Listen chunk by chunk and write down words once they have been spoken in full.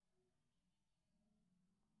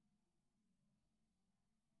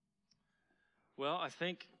Well, I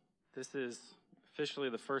think this is officially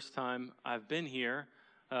the first time I've been here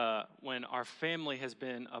when our family has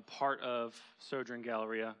been a part of Sojourn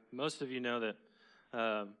Galleria. Most of you know that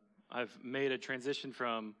I've made a transition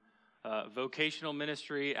from vocational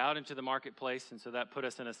ministry out into the marketplace, and so that put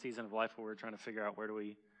us in a season of life where we're trying to figure out where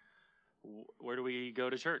do we go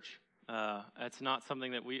to church. It's not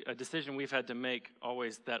something that a decision we've had to make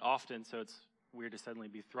always that often, so it's weird to suddenly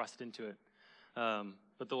be thrust into it.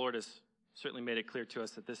 But the Lord has certainly made it clear to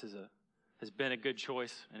us that this has been a good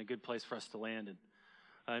choice and a good place for us to land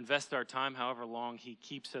and invest our time however long He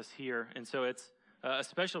keeps us here. And so it's a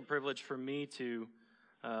special privilege for me to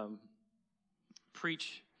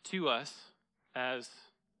preach to us as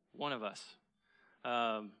one of us.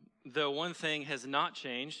 Though one thing has not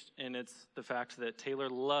changed, and it's the fact that Taylor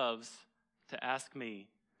loves to ask me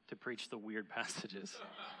to preach the weird passages.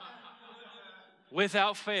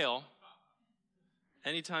 Without fail,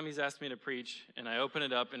 anytime he's asked me to preach, and I open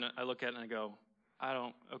it up and I look at it and I go,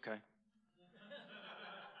 okay.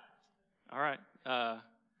 All right.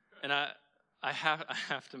 And I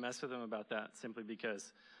have to mess with him about that simply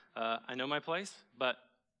because I know my place, but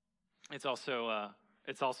it's also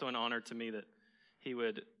an honor to me that he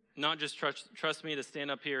would not just trust me to stand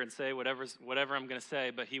up here and say whatever I'm going to say,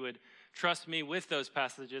 but he would trust me with those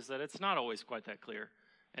passages that it's not always quite that clear,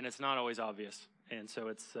 and it's not always obvious. And so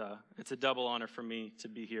it's a double honor for me to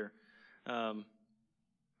be here. And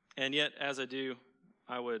yet, as I do,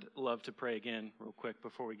 I would love to pray again real quick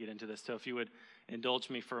before we get into this. So if you would indulge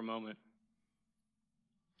me for a moment.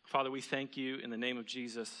 Father, we thank you in the name of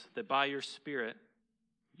Jesus that by your Spirit,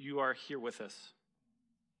 you are here with us.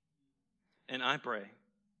 And I pray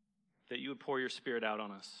that you would pour your Spirit out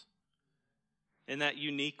on us in that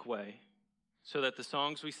unique way so that the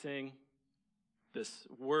songs we sing, this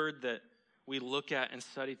word that we look at and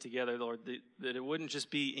study together, Lord, that it wouldn't just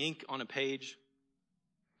be ink on a page.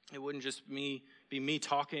 It wouldn't just be me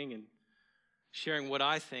talking and sharing what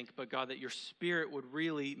I think, but God, that your Spirit would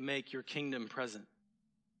really make your kingdom present.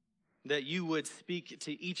 That you would speak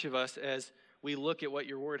to each of us as we look at what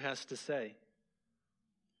your word has to say.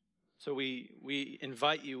 So we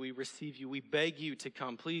invite you, we receive you, we beg you to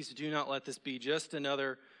come. Please do not let this be just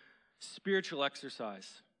another spiritual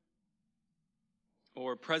exercise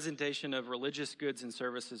or presentation of religious goods and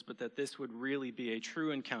services, but that this would really be a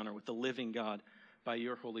true encounter with the living God by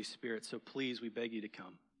your Holy Spirit. So please, we beg you to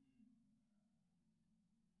come.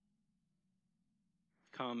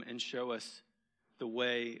 Come and show us the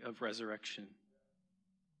way of resurrection.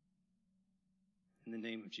 In the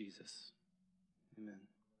name of Jesus, amen.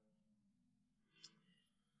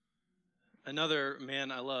 Another man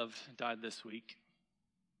I loved died this week,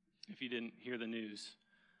 if you didn't hear the news.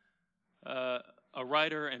 A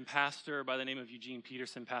writer and pastor by the name of Eugene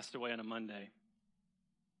Peterson passed away on a Monday.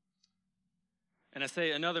 And I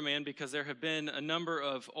say another man because there have been a number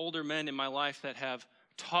of older men in my life that have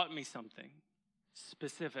taught me something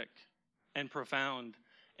specific and profound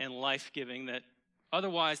and life-giving that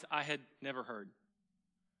otherwise I had never heard.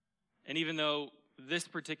 And even though this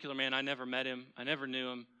particular man, I never met him, I never knew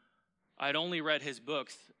him, I'd only read his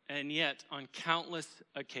books, and yet on countless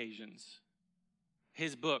occasions,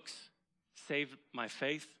 his books saved my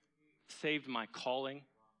faith, saved my calling,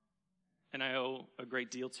 and I owe a great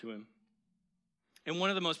deal to him. And one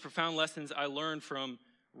of the most profound lessons I learned from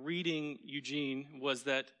reading Eugene was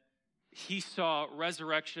that he saw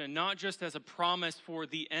resurrection not just as a promise for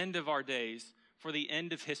the end of our days, for the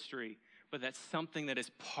end of history, but that's something that is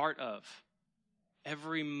part of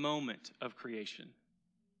every moment of creation.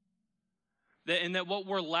 And that what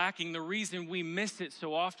we're lacking, the reason we miss it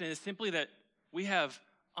so often is simply that we have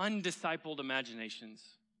undiscipled imaginations.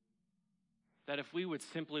 That if we would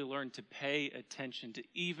simply learn to pay attention to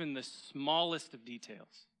even the smallest of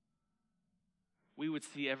details, we would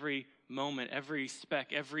see every moment, every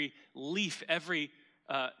speck, every leaf, every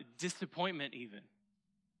disappointment even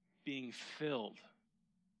being filled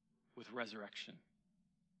with resurrection.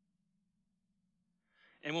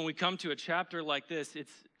 And when we come to a chapter like this,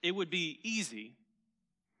 it would be easy,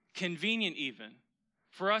 convenient even,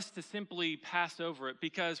 for us to simply pass over it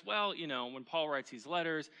because, well, when Paul writes these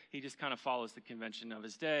letters, he just kind of follows the convention of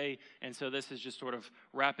his day. And so this is just sort of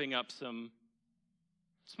wrapping up some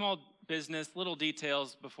small business, little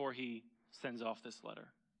details before he sends off this letter.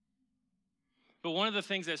 But one of the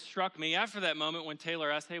things that struck me after that moment when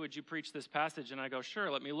Taylor asked, hey, would you preach this passage? And I go,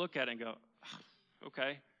 sure, let me look at it and go,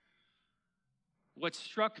 okay. What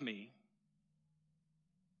struck me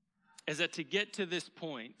is that to get to this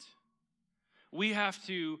point, we have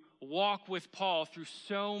to walk with Paul through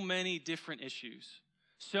so many different issues,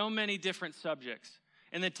 so many different subjects.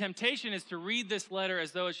 And the temptation is to read this letter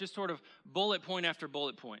as though it's just sort of bullet point after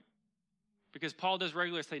bullet point. Because Paul does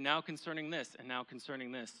regularly say, now concerning this, and now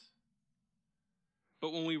concerning this.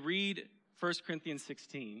 But when we read 1 Corinthians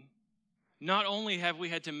 16, not only have we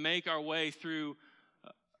had to make our way through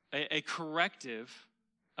a corrective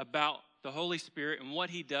about the Holy Spirit and what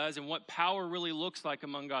he does and what power really looks like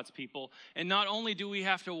among God's people, and not only do we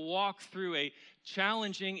have to walk through a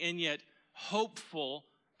challenging and yet hopeful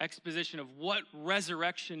exposition of what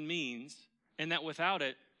resurrection means, and that without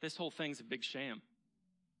it, this whole thing's a big sham.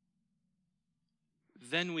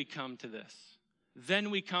 Then we come to this. Then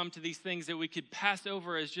we come to these things that we could pass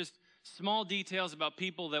over as just small details about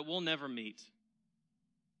people that we'll never meet.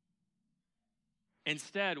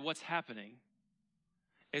 Instead, what's happening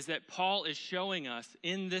is that Paul is showing us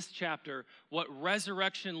in this chapter what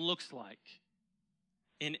resurrection looks like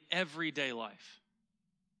in everyday life.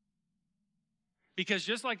 Because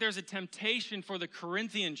just like there's a temptation for the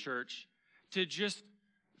Corinthian church to just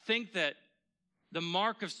think that the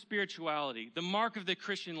mark of spirituality, the mark of the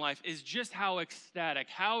Christian life is just how ecstatic,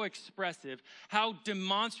 how expressive, how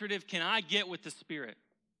demonstrative can I get with the Spirit?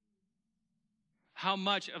 How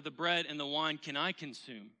much of the bread and the wine can I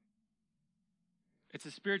consume? It's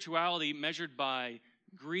a spirituality measured by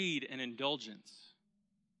greed and indulgence.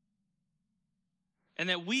 And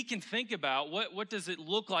that we can think about what does it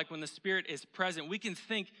look like when the Spirit is present. We can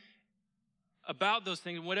think about those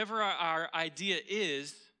things. Whatever our idea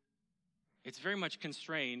is, it's very much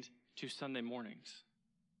constrained to Sunday mornings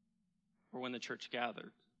or when the church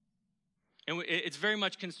gathered. And it's very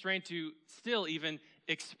much constrained to still even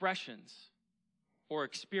expressions or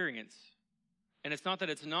experience. And it's not that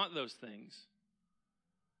it's not those things.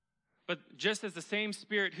 But just as the same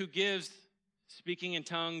Spirit who gives speaking in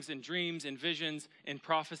tongues and dreams and visions and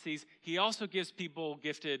prophecies, he also gives people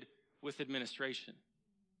gifted with administration.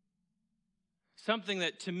 Something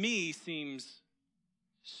that to me seems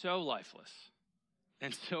so lifeless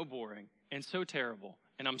and so boring and so terrible.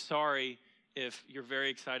 And I'm sorry if you're very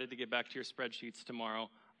excited to get back to your spreadsheets tomorrow.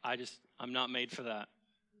 I'm not made for that.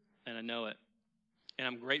 And I know it. And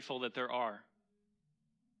I'm grateful that there are.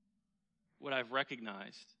 What I've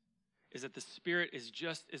recognized is that the Spirit is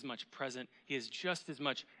just as much present. He is just as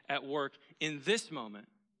much at work in this moment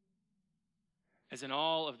as in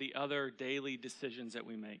all of the other daily decisions that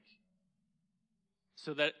we make.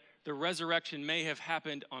 So that the resurrection may have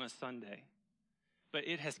happened on a Sunday, but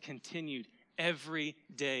it has continued every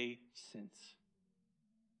day since.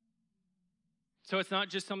 So it's not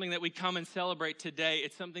just something that we come and celebrate today.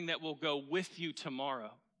 It's something that will go with you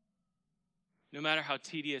tomorrow. No matter how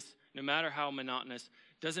tedious, no matter how monotonous.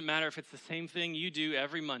 Doesn't matter if it's the same thing you do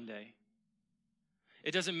every Monday.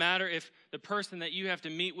 It doesn't matter if the person that you have to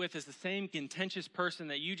meet with is the same contentious person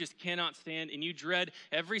that you just cannot stand and you dread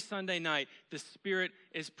every Sunday night. The Spirit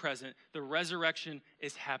is present. The resurrection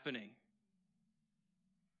is happening.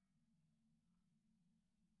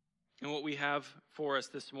 And what we have for us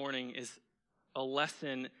this morning is a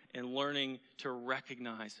lesson in learning to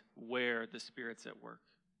recognize where the Spirit's at work.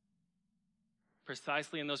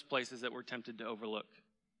 Precisely in those places that we're tempted to overlook.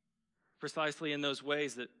 Precisely in those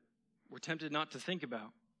ways that we're tempted not to think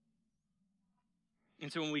about.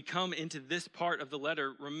 And so when we come into this part of the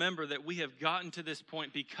letter, remember that we have gotten to this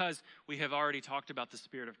point because we have already talked about the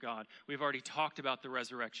Spirit of God. We've already talked about the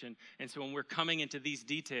resurrection. And so when we're coming into these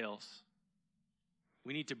details,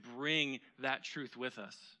 we need to bring that truth with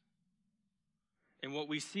us. And what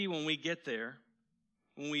we see when we get there,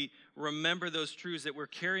 when we remember those truths that we're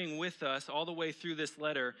carrying with us all the way through this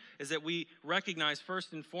letter, is that we recognize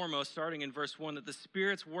first and foremost, starting in verse 1, that the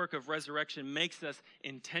Spirit's work of resurrection makes us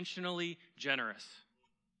intentionally generous.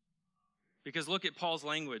 Because look at Paul's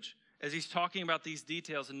language as he's talking about these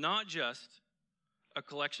details, not just a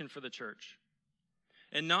collection for the church,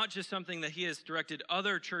 and not just something that he has directed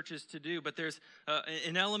other churches to do, but there's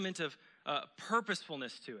an element of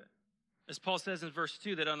purposefulness to it. As Paul says in verse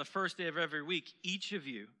 2, that on the first day of every week, each of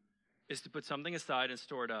you is to put something aside and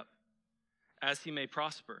store it up, as he may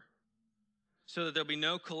prosper, so that there'll be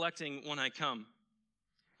no collecting when I come.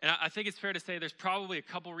 And I think it's fair to say there's probably a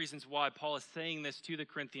couple reasons why Paul is saying this to the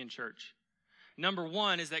Corinthian church. Number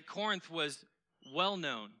one is that Corinth was well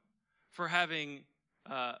known for having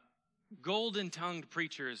golden-tongued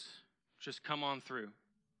preachers just come on through.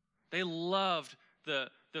 They loved the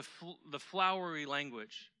flowery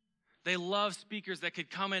language. They love speakers that could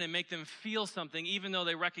come in and make them feel something, even though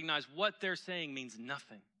they recognize what they're saying means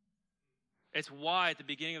nothing. It's why at the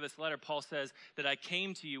beginning of this letter, Paul says that I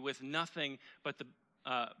came to you with nothing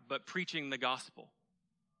but preaching the gospel.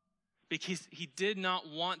 because he did not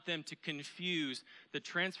want them to confuse the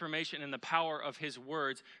transformation and the power of his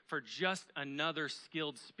words for just another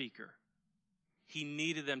skilled speaker. He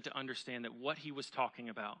needed them to understand that what he was talking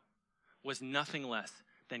about was nothing less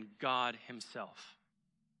than God himself.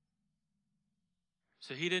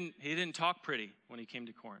 So he didn't talk pretty when he came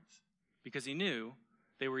to Corinth, because he knew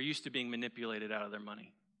they were used to being manipulated out of their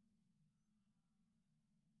money.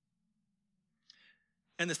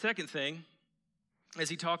 And the second thing, as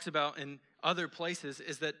he talks about in other places,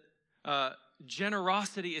 is that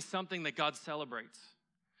generosity is something that God celebrates.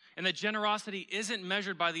 And that generosity isn't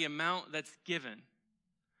measured by the amount that's given,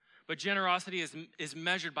 but generosity is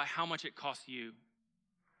measured by how much it costs you,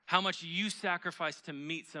 how much you sacrifice to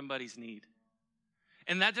meet somebody's need.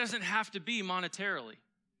 And that doesn't have to be monetarily.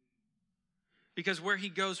 Because where he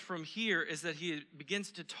goes from here is that he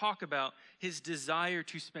begins to talk about his desire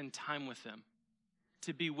to spend time with them,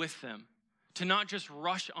 to be with them, to not just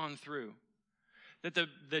rush on through. That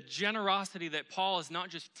the generosity that Paul is not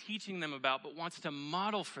just teaching them about, but wants to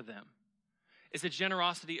model for them, is the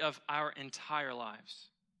generosity of our entire lives.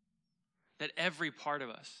 That every part of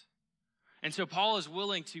us. And so Paul is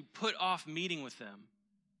willing to put off meeting with them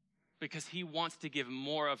because he wants to give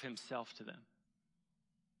more of himself to them.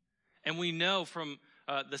 And we know from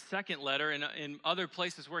the second letter and in other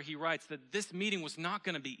places where he writes that this meeting was not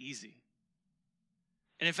going to be easy.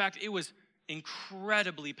 And in fact, it was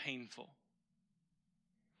incredibly painful.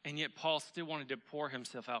 And yet Paul still wanted to pour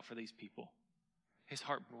himself out for these people. His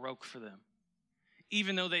heart broke for them.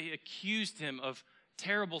 Even though they accused him of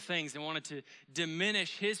terrible things and wanted to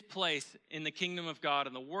diminish his place in the kingdom of God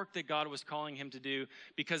and the work that God was calling him to do,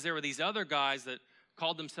 because there were these other guys that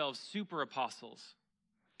called themselves super apostles.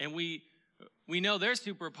 And we know they're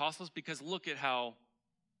super apostles because look at how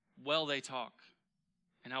well they talk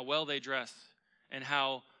and how well they dress and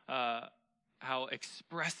how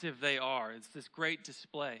expressive they are. It's this great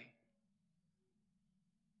display.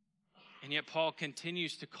 And yet Paul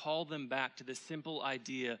continues to call them back to this simple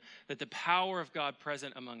idea that the power of God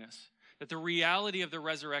present among us, that the reality of the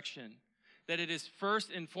resurrection, that it is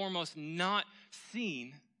first and foremost not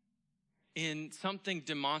seen in something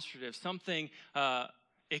demonstrative, something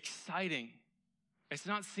exciting. It's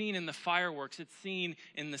not seen in the fireworks. It's seen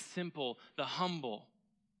in the simple, the humble,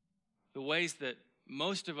 the ways that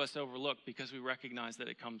most of us overlook because we recognize that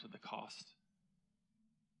it comes with a cost.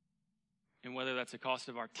 And whether that's a cost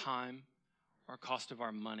of our time or a cost of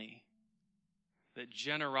our money, that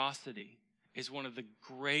generosity is one of the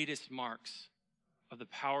greatest marks of the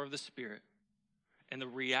power of the Spirit and the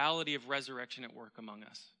reality of resurrection at work among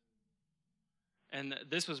us. And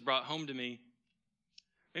this was brought home to me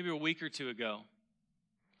maybe a week or two ago.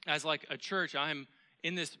 As like a church, I'm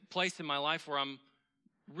in this place in my life where I'm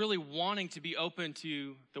really wanting to be open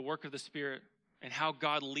to the work of the Spirit and how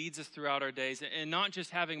God leads us throughout our days, and not just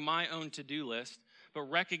having my own to-do list, but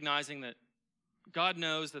recognizing that God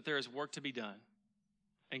knows that there is work to be done.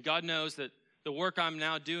 And God knows that the work I'm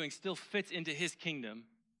now doing still fits into his kingdom,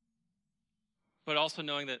 but also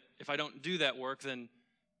knowing that if I don't do that work, then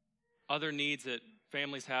other needs that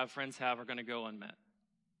families have, friends have, are going to go unmet.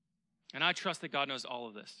 And I trust that God knows all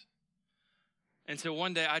of this. And so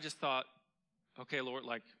one day I just thought, okay, Lord,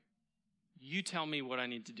 you tell me what I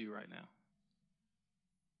need to do right now.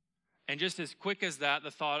 And just as quick as that,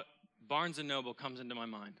 the thought Barnes & Noble comes into my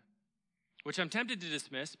mind, which I'm tempted to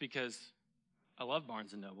dismiss because I love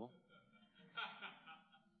Barnes & Noble.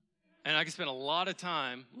 And I can spend a lot of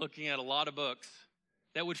time looking at a lot of books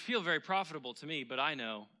that would feel very profitable to me, but I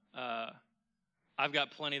know I've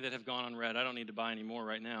got plenty that have gone unread. I don't need to buy any more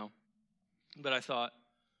right now. But I thought,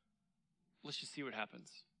 let's just see what happens.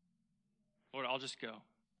 Lord, I'll just go.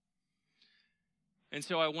 And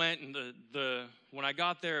so I went, and when I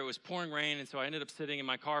got there, it was pouring rain, and so I ended up sitting in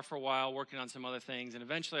my car for a while, working on some other things, and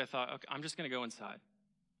eventually I thought, okay, I'm just going to go inside.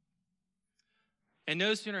 And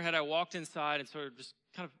no sooner had I walked inside and sort of just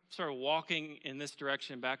kind of started walking in this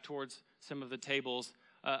direction back towards some of the tables,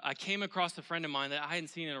 I came across a friend of mine that I hadn't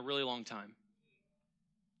seen in a really long time.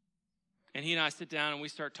 And he and I sit down, and we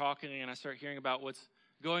start talking, and I start hearing about what's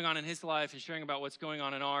going on in his life and sharing about what's going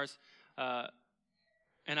on in ours.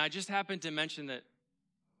 And I just happened to mention that,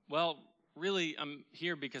 well, really, I'm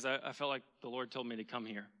here because I felt like the Lord told me to come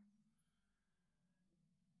here.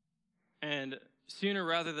 And sooner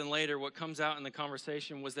rather than later, what comes out in the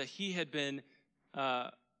conversation was that he had been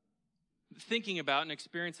thinking about an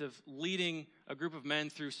experience of leading a group of men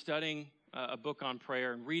through studying a book on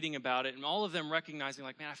prayer and reading about it, and all of them recognizing,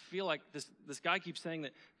 like, man, I feel like this guy keeps saying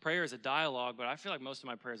that prayer is a dialogue, but I feel like most of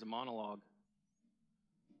my prayer is a monologue.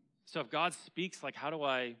 So if God speaks, like,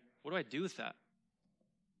 what do I do with that?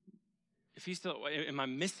 If he's still, am I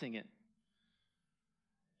missing it?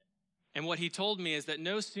 And what he told me is that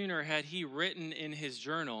no sooner had he written in his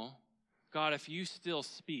journal, God, if you still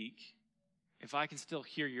speak, if I can still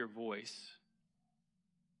hear your voice,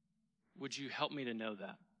 would you help me to know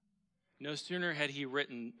that? No sooner had he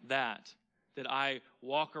written that I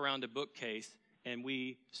walk around a bookcase and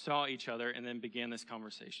we saw each other and then began this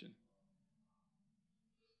conversation.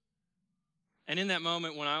 And in that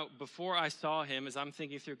moment, before I saw him, as I'm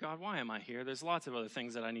thinking through, God, why am I here? There's lots of other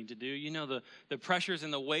things that I need to do. You know, the pressures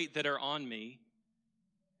and the weight that are on me.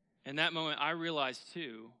 In that moment, I realized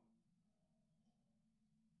too,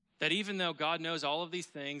 that even though God knows all of these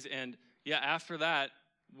things, and yeah, after that,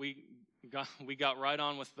 we got right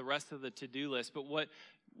on with the rest of the to-do list. But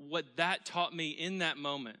what that taught me in that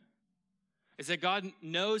moment is that God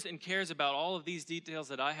knows and cares about all of these details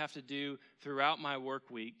that I have to do throughout my work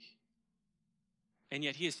week. And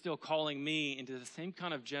yet he is still calling me into the same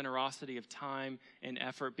kind of generosity of time and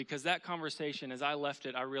effort, because that conversation, as I left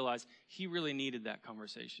it, I realized he really needed that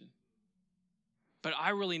conversation. But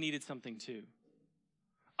I really needed something too.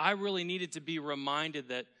 I really needed to be reminded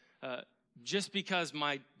that just because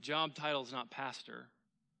my job title is not pastor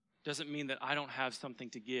doesn't mean that I don't have something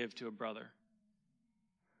to give to a brother,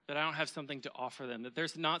 that I don't have something to offer them, that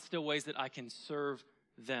there's not still ways that I can serve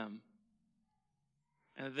them.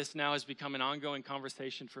 And this now has become an ongoing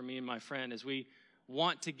conversation for me and my friend as we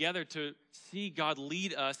want together to see God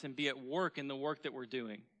lead us and be at work in the work that we're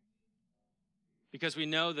doing. Because we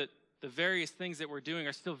know that the various things that we're doing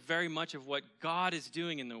are still very much of what God is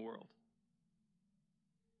doing in the world.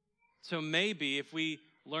 So maybe if we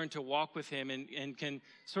learn to walk with him and can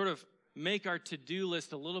sort of make our to-do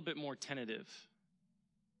list a little bit more tentative,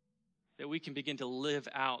 that we can begin to live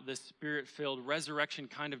out this spirit-filled resurrection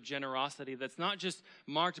kind of generosity that's not just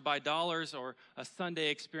marked by dollars or a Sunday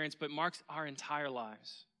experience, but marks our entire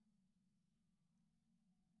lives.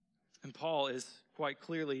 And Paul is quite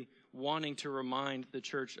clearly wanting to remind the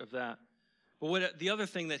church of that. But the other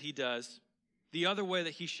thing that he does, the other way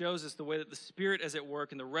that he shows us the way that the Spirit is at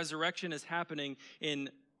work and the resurrection is happening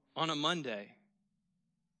on a Monday,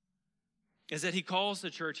 is that he calls the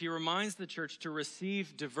church, he reminds the church to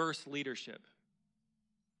receive diverse leadership.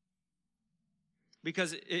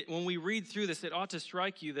 Because when we read through this, it ought to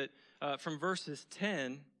strike you that from verses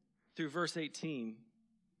 10 through verse 18,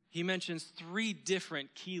 he mentions 3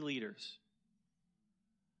 different key leaders.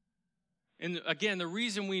 And again, the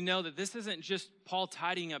reason we know that this isn't just Paul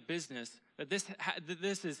tidying up business, that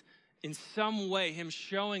this is in some way him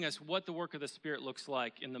showing us what the work of the Spirit looks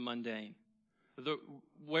like in the mundane.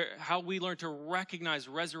 How we learn to recognize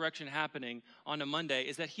resurrection happening on a Monday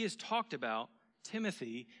is that he has talked about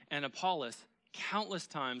Timothy and Apollos countless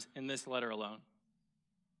times in this letter alone.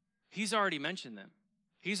 He's already mentioned them.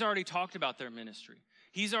 He's already talked about their ministry.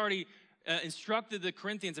 He's already instructed the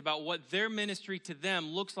Corinthians about what their ministry to them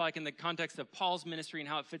looks like in the context of Paul's ministry and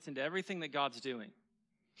how it fits into everything that God's doing.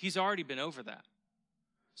 He's already been over that.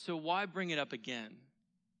 So why bring it up again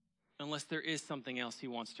unless there is something else he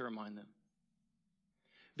wants to remind them?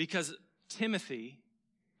 Because Timothy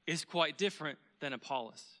is quite different than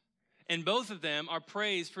Apollos. And both of them are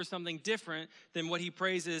praised for something different than what he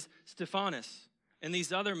praises Stephanas and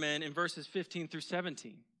these other men in verses 15 through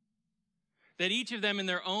 17. That each of them in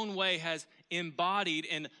their own way has embodied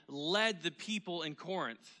and led the people in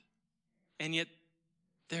Corinth. And yet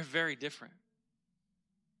they're very different.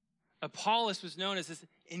 Apollos was known as this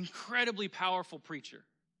incredibly powerful preacher.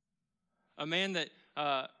 A man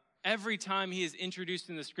that every time he is introduced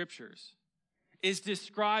in the scriptures is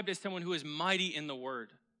described as someone who is mighty in the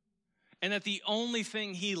word. And that the only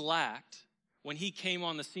thing he lacked when he came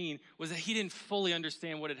on the scene was that he didn't fully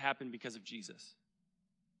understand what had happened because of Jesus.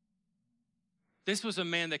 This was a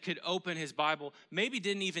man that could open his Bible, maybe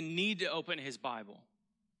didn't even need to open his Bible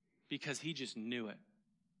because he just knew it.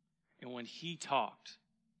 And when he talked,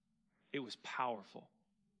 it was powerful.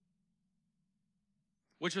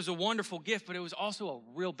 Which was a wonderful gift, but it was also a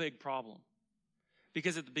real big problem.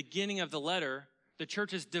 Because at the beginning of the letter, the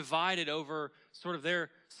church is divided over sort of their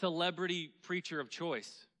celebrity preacher of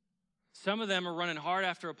choice. Some of them are running hard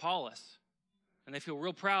after Apollos, and they feel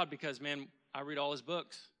real proud because, man, I read all his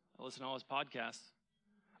books. I listen to all his podcasts.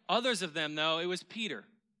 Others of them, though, it was Peter.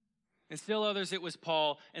 And still others, it was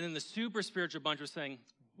Paul. And then the super spiritual bunch was saying,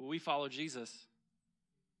 well, we follow Jesus.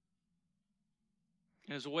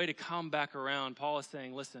 And as a way to come back around, Paul is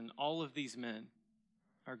saying, listen, all of these men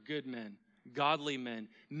are good men, godly men,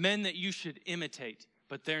 men that you should imitate,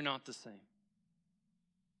 but they're not the same.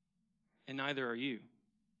 And neither are you.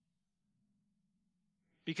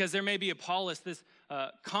 Because there may be Apollos, this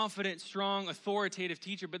confident, strong, authoritative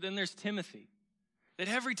teacher, but then there's Timothy. That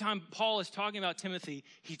every time Paul is talking about Timothy,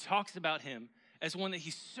 he talks about him as one that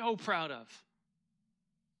he's so proud of,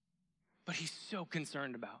 but he's so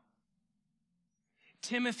concerned about.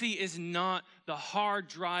 Timothy is not the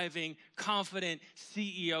hard-driving, confident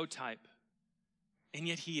CEO type, and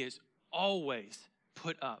yet he is always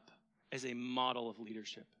put up as a model of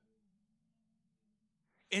leadership.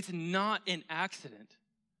 It's not an accident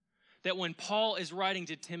that when Paul is writing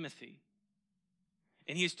to Timothy,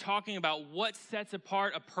 and he is talking about what sets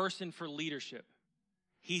apart a person for leadership,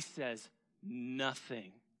 he says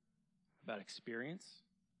nothing about experience,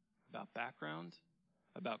 about background,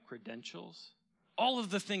 about credentials, all of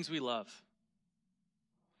the things we love,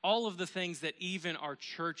 all of the things that even our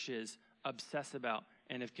churches obsess about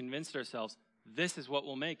and have convinced ourselves this is what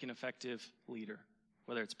will make an effective leader,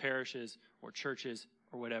 whether it's parishes or churches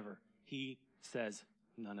or whatever. He says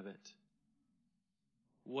none of it.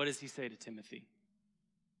 What does he say to Timothy?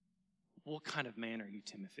 What kind of man are you,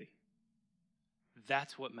 Timothy?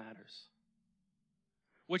 That's what matters.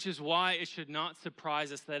 Which is why it should not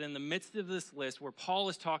surprise us that in the midst of this list where Paul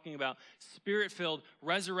is talking about spirit-filled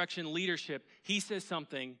resurrection leadership, he says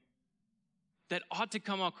something that ought to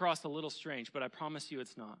come across a little strange, but I promise you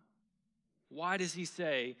it's not. Why does he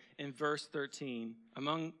say in verse 13,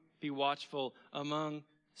 be watchful,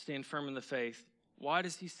 stand firm in the faith? Why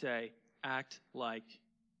does he say, act like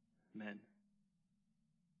men?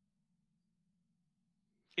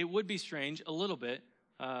 It would be strange a little bit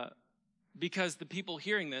because the people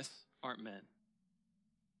hearing this aren't men.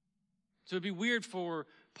 So it'd be weird for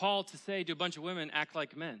Paul to say to a bunch of women, act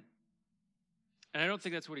like men. And I don't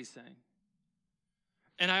think that's what he's saying.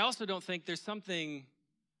 And I also don't think there's something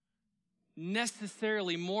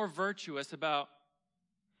necessarily more virtuous about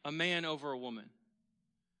a man over a woman.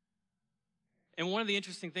 And one of the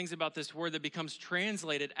interesting things about this word that becomes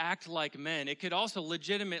translated, act like men, it could also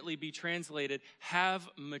legitimately be translated, have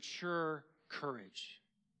mature courage.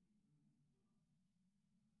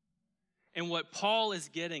 And what Paul is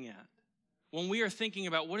getting at, when we are thinking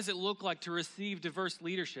about what does it look like to receive diverse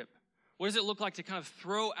leadership, what does it look like to kind of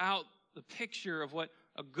throw out the picture of what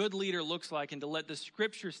a good leader looks like and to let the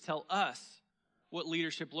scriptures tell us what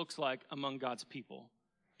leadership looks like among God's people,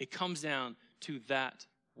 it comes down to that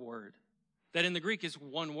word. That in the Greek is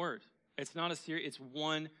one word. It's not a series, it's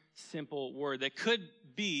one simple word that could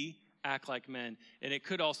be act like men, and it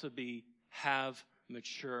could also be have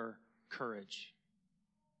mature courage.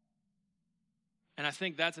 And I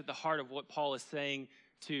think that's at the heart of what Paul is saying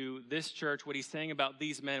to this church, what he's saying about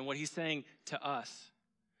these men, what he's saying to us,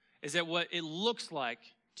 is that what it looks like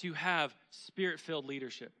to have spirit-filled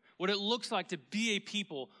leadership, what it looks like to be a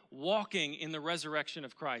people walking in the resurrection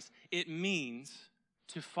of Christ, it means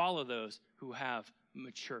to follow those who have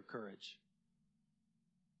mature courage.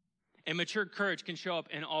 And mature courage can show up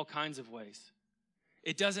in all kinds of ways.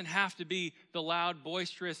 It doesn't have to be the loud,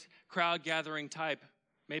 boisterous, crowd-gathering type,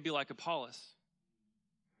 maybe like Apollos.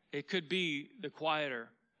 It could be the quieter,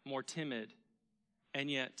 more timid,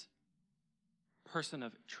 and yet person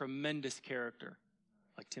of tremendous character,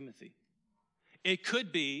 like Timothy. It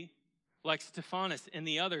could be like Stephanas and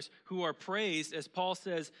the others who are praised, as Paul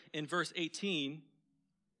says in verse 18,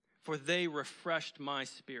 for they refreshed my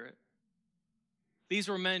spirit. These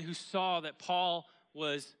were men who saw that Paul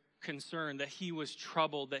was concerned, that he was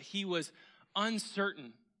troubled, that he was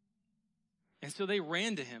uncertain. And so they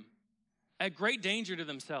ran to him at great danger to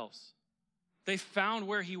themselves. They found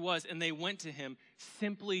where he was and they went to him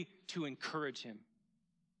simply to encourage him.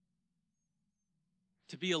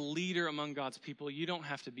 To be a leader among God's people, you don't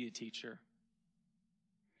have to be a teacher.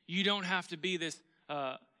 You don't have to be this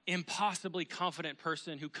impossibly confident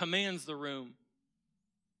person who commands the room.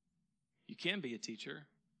 You can be a teacher.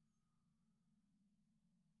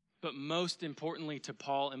 But most importantly to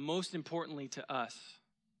Paul and most importantly to us,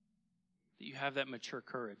 that you have that mature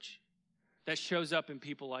courage that shows up in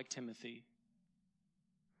people like Timothy,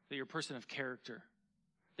 that you're a person of character,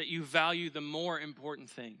 that you value the more important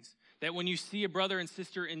things, that when you see a brother and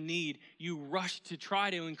sister in need, you rush to try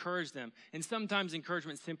to encourage them. And sometimes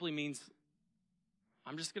encouragement simply means,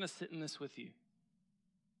 I'm just going to sit in this with you.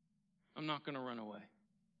 I'm not going to run away.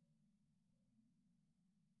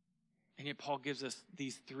 And yet Paul gives us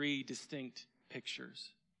these three distinct pictures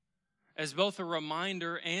as both a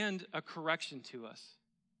reminder and a correction to us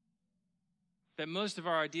that most of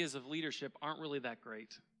our ideas of leadership aren't really that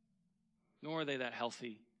great, nor are they that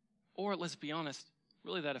healthy, or let's be honest,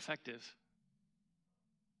 really that effective.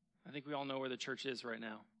 I think we all know where the church is right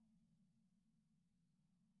now.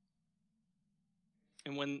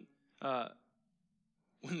 And when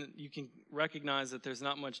you can recognize that there's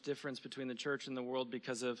not much difference between the church and the world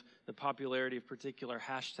because of the popularity of particular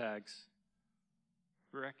hashtags,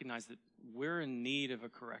 we recognize that we're in need of a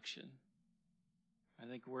correction. I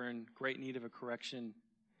think we're in great need of a correction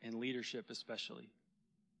in leadership especially.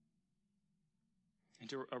 And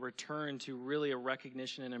to a return to really a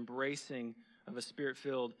recognition and embracing of a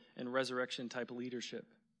spirit-filled and resurrection type of leadership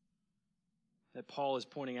that Paul is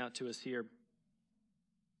pointing out to us here.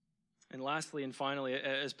 And lastly and finally,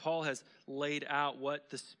 as Paul has laid out what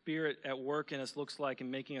the Spirit at work in us looks like in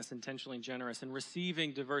making us intentionally generous and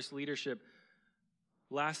receiving diverse leadership,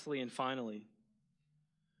 lastly and finally,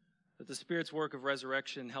 that the Spirit's work of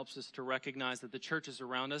resurrection helps us to recognize that the churches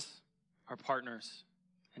around us are partners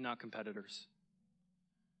and not competitors.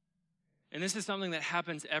 And this is something that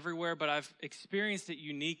happens everywhere, but I've experienced it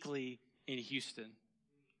uniquely in Houston,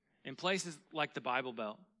 in places like the Bible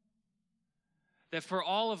Belt. That for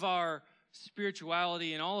all of our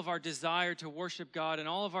spirituality and all of our desire to worship God and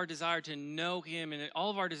all of our desire to know Him and all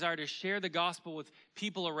of our desire to share the gospel with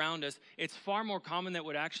people around us, it's far more common that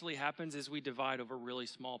what actually happens is we divide over really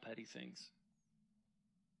small, petty things.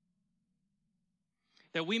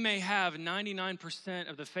 That we may have 99%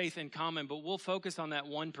 of the faith in common, but we'll focus on that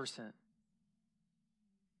 1%.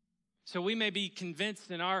 So we may be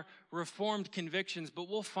convinced in our reformed convictions, but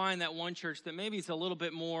we'll find that one church that maybe it's a little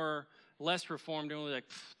bit more less reformed, and we're like,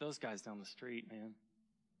 those guys down the street, man.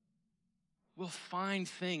 We'll find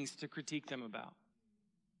things to critique them about.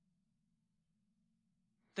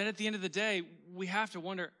 That at the end of the day, we have to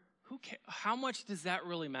wonder, how much does that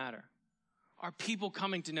really matter? Are people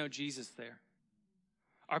coming to know Jesus there?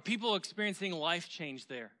 Are people experiencing life change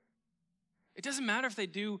there? It doesn't matter if they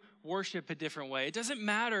do worship a different way. It doesn't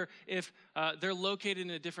matter if they're located in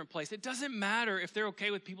a different place. It doesn't matter if they're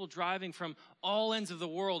okay with people driving from all ends of the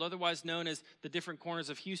world, otherwise known as the different corners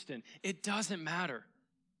of Houston. It doesn't matter.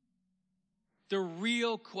 The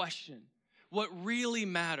real question, what really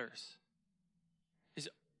matters, is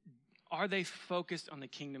are they focused on the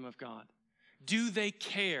kingdom of God? Do they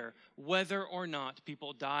care whether or not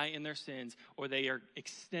people die in their sins, or they are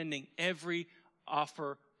extending every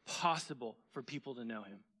offer possible for people to know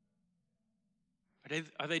Him?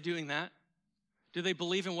 Are they doing that? Do they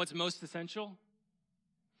believe in what's most essential?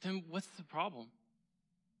 Then what's the problem?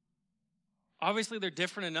 Obviously, they're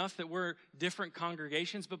different enough that we're different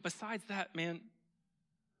congregations, but besides that, man,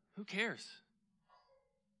 who cares?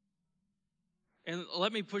 And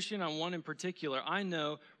let me push in on one in particular. I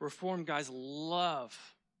know Reformed guys love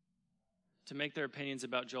to make their opinions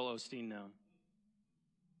about Joel Osteen known.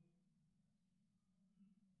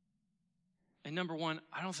 And number one,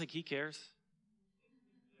 I don't think he cares.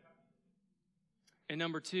 And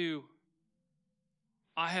number two,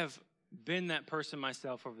 I have been that person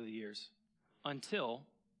myself over the years until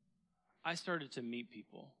I started to meet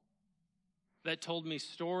people that told me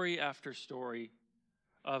story after story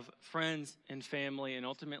of friends and family and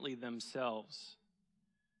ultimately themselves,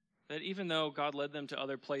 that even though God led them to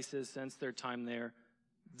other places since their time there,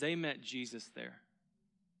 they met Jesus there.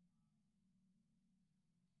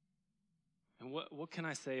 And what can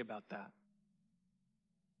I say about that?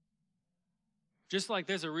 Just like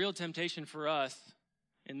there's a real temptation for us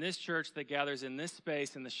in this church that gathers in this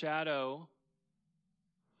space in the shadow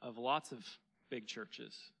of lots of big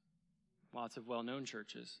churches, lots of well-known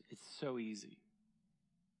churches. It's so easy.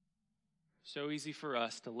 So easy for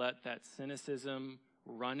us to let that cynicism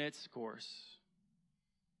run its course,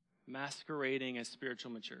 masquerading as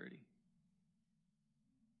spiritual maturity.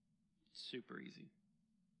 Super easy.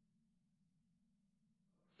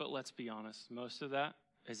 But let's be honest, most of that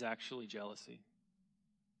is actually jealousy.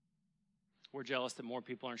 We're jealous that more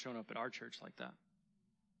people aren't showing up at our church like that.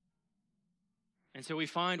 And so we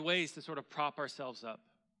find ways to sort of prop ourselves up.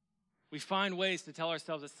 We find ways to tell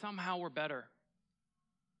ourselves that somehow we're better.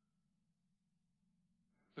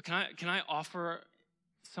 But can I offer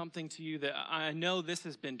something to you that I know this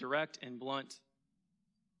has been direct and blunt,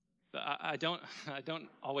 but I don't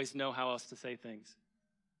always know how else to say things.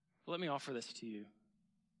 But let me offer this to you.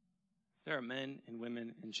 There are men and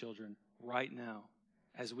women and children right now,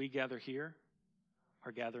 as we gather here,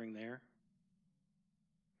 are gathering there.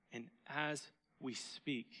 And as we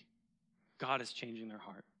speak, God is changing their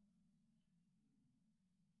heart.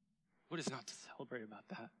 What is not to celebrate about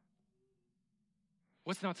that?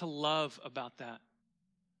 What's not to love about that?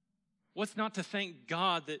 What's not to thank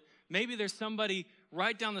God that maybe there's somebody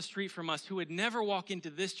right down the street from us who would never walk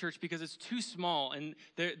into this church because it's too small and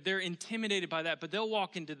they're intimidated by that, but they'll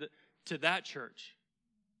walk into that church.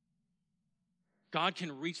 God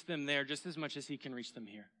can reach them there just as much as He can reach them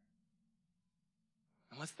here.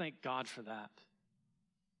 And let's thank God for that.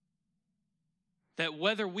 That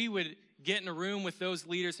whether we would get in a room with those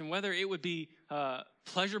leaders and whether it would be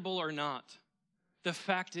pleasurable or not, the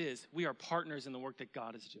fact is we are partners in the work that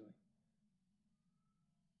God is doing.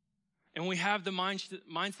 And we have the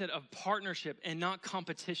mindset of partnership and not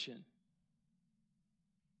competition.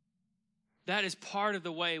 That is part of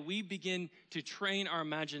the way we begin to train our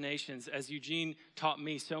imaginations, as Eugene taught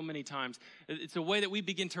me so many times. It's a way that we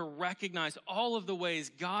begin to recognize all of the ways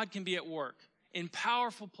God can be at work in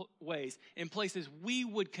powerful ways, in places we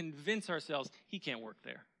would convince ourselves he can't work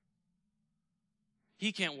there.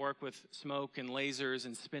 He can't work with smoke and lasers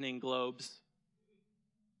and spinning globes.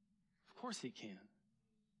 Of course he can.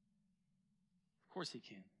 Of course he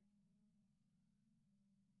can.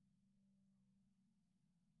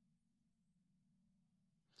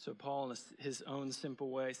 So Paul, in his own simple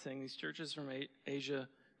way, saying these churches from Asia,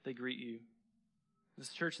 they greet you.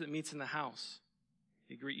 This church that meets in the house,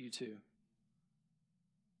 they greet you too.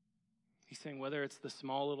 He's saying whether it's the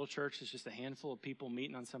small little church that's just a handful of people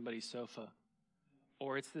meeting on somebody's sofa,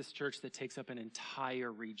 or it's this church that takes up an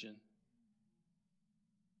entire region.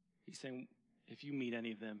 He's saying if you meet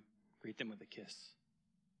any of them, greet them with a kiss.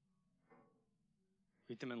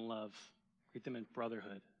 Greet them in love. Greet them in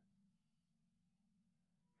brotherhood.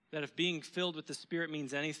 That if being filled with the Spirit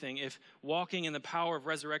means anything, if walking in the power of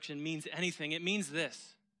resurrection means anything, it means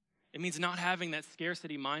this. It means not having that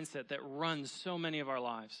scarcity mindset that runs so many of our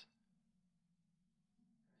lives.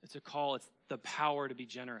 It's a call. It's the power to be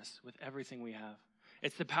generous with everything we have.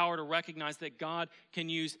 It's the power to recognize that God can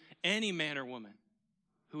use any man or woman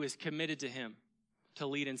who is committed to him to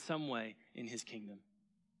lead in some way in his kingdom.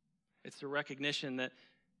 It's the recognition that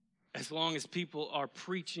as long as people are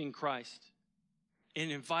preaching Christ and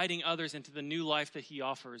inviting others into the new life that he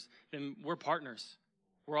offers, then we're partners.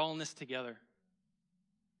 We're all in this together.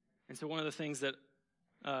 And so one of the things that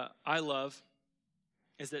I love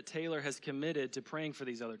is that Taylor has committed to praying for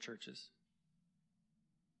these other churches.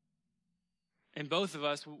 And both of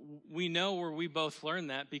us, we know where we both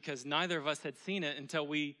learned that because neither of us had seen it until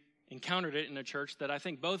we encountered it in a church that I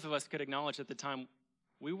think both of us could acknowledge at the time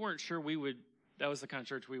we weren't sure that was the kind of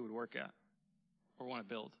church we would work at or want to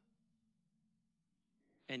build.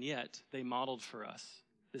 And yet, they modeled for us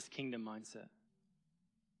this kingdom mindset.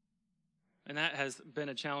 And that has been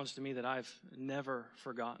a challenge to me that I've never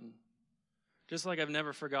forgotten. Just like I've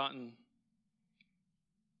never forgotten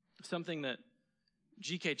something that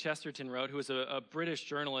G.K. Chesterton wrote, who was a British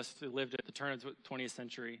journalist who lived at the turn of the 20th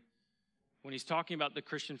century. When he's talking about the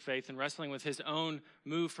Christian faith and wrestling with his own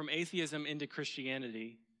move from atheism into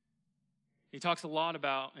Christianity, he talks a lot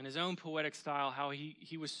about, in his own poetic style, how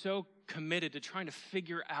he was so committed to trying to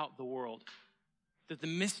figure out the world that the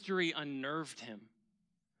mystery unnerved him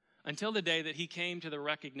until the day that he came to the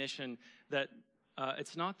recognition that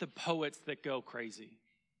it's not the poets that go crazy,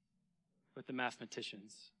 but the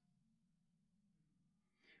mathematicians.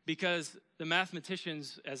 Because the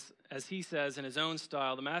mathematicians, as he says in his own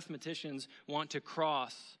style, the mathematicians want to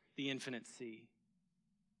cross the infinite sea.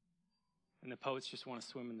 And the poets just want to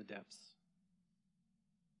swim in the depths.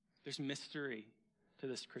 There's mystery to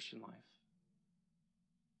this Christian life.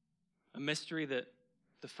 A mystery that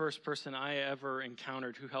the first person I ever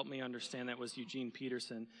encountered who helped me understand that was Eugene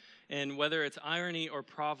Peterson. And whether it's irony or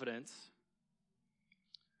providence,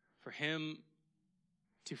 for him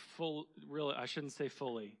to I shouldn't say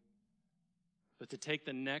fully, but to take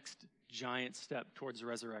the next giant step towards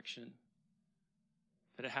resurrection,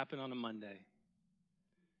 that it happened on a Monday.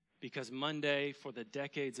 Because Monday, for the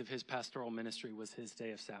decades of his pastoral ministry, was his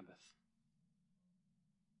day of Sabbath.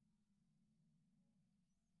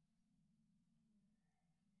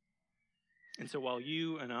 And so while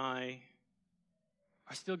you and I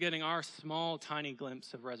are still getting our small, tiny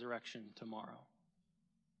glimpse of resurrection tomorrow,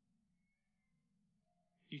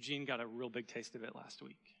 Eugene got a real big taste of it last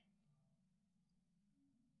week.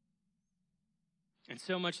 And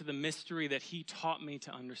so much of the mystery that he taught me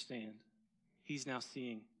to understand, he's now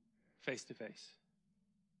seeing face to face.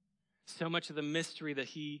 So much of the mystery that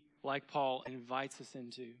he, like Paul, invites us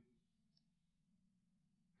into.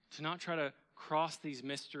 To not try to cross these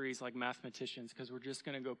mysteries like mathematicians because we're just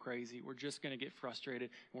going to go crazy. We're just going to get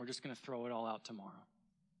frustrated and we're just going to throw it all out tomorrow.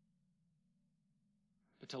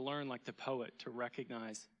 But to learn like the poet, to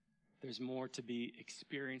recognize there's more to be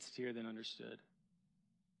experienced here than understood.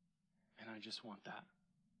 And I just want that.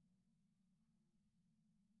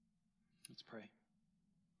 Let's pray.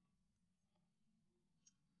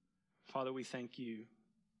 Father, we thank you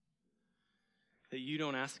that you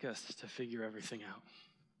don't ask us to figure everything out.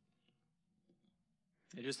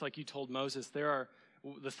 And just like you told Moses, there are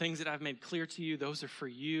the things that I've made clear to you, those are for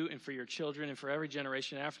you and for your children and for every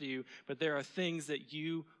generation after you. But there are things that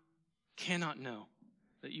you cannot know,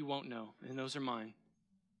 that you won't know, and those are mine.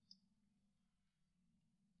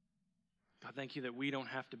 God, thank you that we don't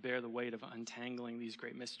have to bear the weight of untangling these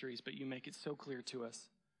great mysteries, but you make it so clear to us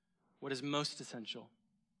what is most essential.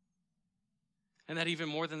 And that even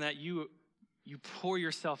more than that, you pour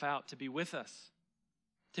yourself out to be with us,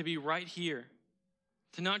 to be right here,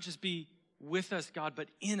 to not just be with us, God, but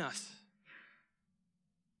in us.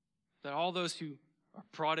 That all those who are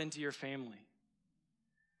brought into your family,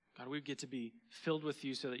 God, we get to be filled with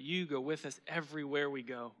you so that you go with us everywhere we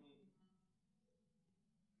go.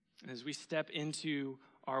 And as we step into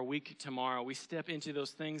our week tomorrow, we step into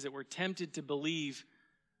those things that we're tempted to believe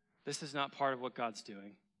this is not part of what God's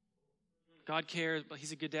doing. God cares, but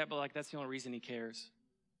he's a good dad, but like that's the only reason he cares.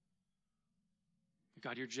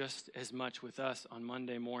 God, you're just as much with us on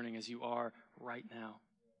Monday morning as you are right now.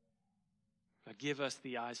 God, give us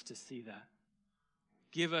the eyes to see that.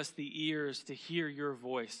 Give us the ears to hear your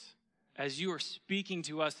voice as you are speaking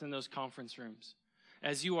to us in those conference rooms,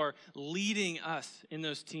 as you are leading us in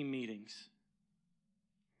those team meetings.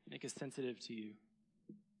 Make us sensitive to you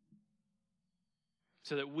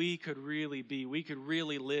so that we could really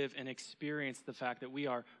live and experience the fact that we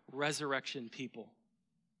are resurrection people,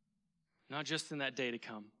 not just in that day to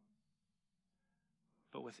come,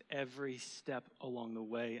 but with every step along the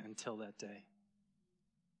way until that day.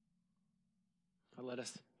 Let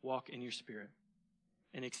us walk in your Spirit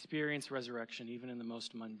and experience resurrection even in the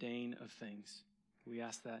most mundane of things. We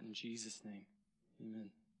ask that in Jesus' name. Amen.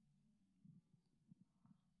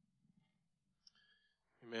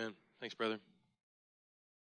 Amen. Thanks, brother.